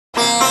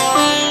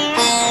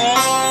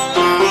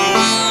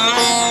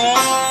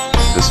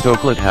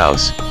Stoclet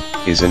House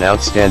is an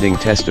outstanding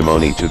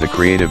testimony to the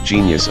creative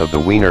genius of the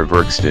Wiener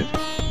Werkstatt.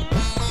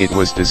 It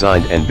was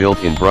designed and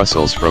built in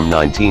Brussels from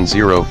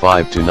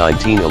 1905 to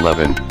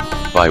 1911,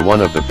 by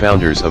one of the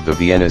founders of the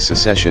Vienna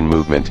Secession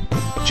movement,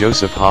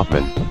 Joseph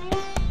Hoffmann.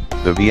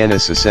 The Vienna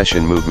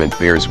Secession movement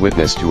bears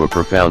witness to a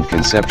profound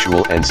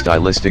conceptual and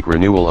stylistic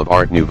renewal of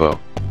Art Nouveau.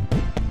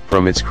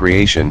 From its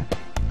creation,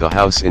 the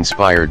house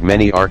inspired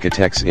many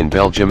architects in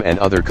Belgium and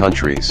other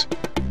countries.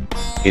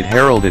 It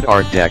heralded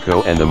Art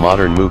Deco and the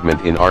modern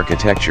movement in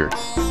architecture.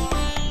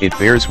 It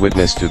bears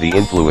witness to the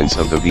influence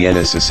of the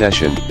Vienna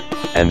Secession,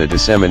 and the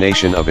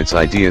dissemination of its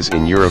ideas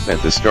in Europe at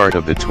the start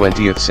of the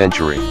 20th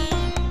century.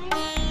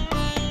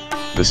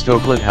 The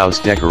Stoclet house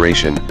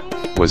decoration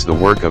was the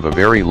work of a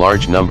very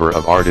large number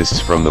of artists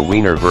from the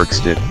Wiener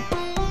Werkstatt.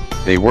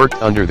 They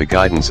worked under the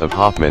guidance of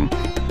Hoffmann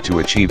to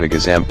achieve a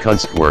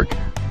Gesamtkunstwerk,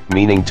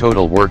 meaning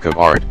total work of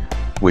art,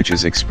 which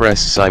is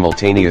expressed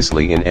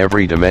simultaneously in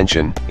every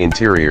dimension: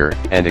 interior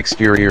and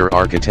exterior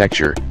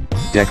architecture,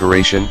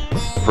 decoration,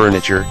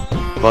 furniture,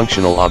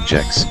 functional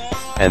objects,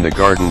 and the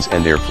gardens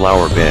and their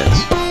flower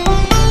beds.